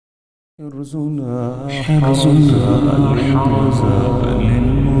حرزنا الحرز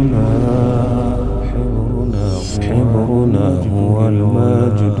للمنى حبرنا هو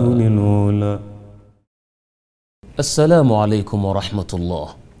الماجد للعلا. Assalamu alaikum wa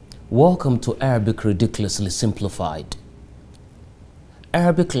rahmatullah. Welcome to Arabic Ridiculously Simplified.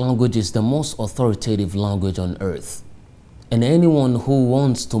 Arabic language is the most authoritative language on earth. And anyone who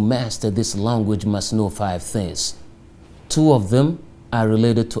wants to master this language must know 5 things. 2 of them are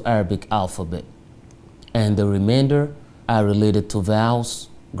related to Arabic alphabet, and the remainder are related to vowels,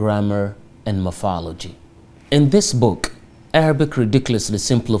 grammar, and morphology. In this book, Arabic Ridiculously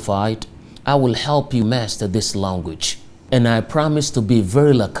Simplified, I will help you master this language, and I promise to be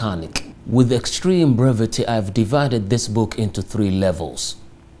very laconic. With extreme brevity, I've divided this book into 3 levels.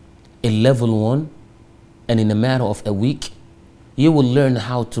 In level 1, and in a matter of a week, you will learn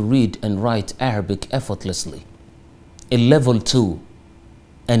how to read and write Arabic effortlessly. In level 2,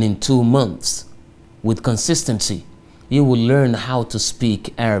 and in 2 months, with consistency, you will learn how to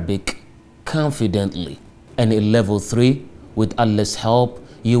speak Arabic confidently. And in level 3, with Allah's help,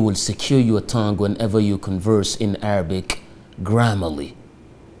 you will secure your tongue whenever you converse in Arabic grammarly.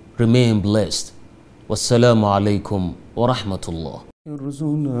 Remain blessed. Wassalamu alaikum wa rahmatullah.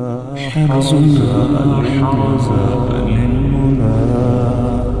 حرزنا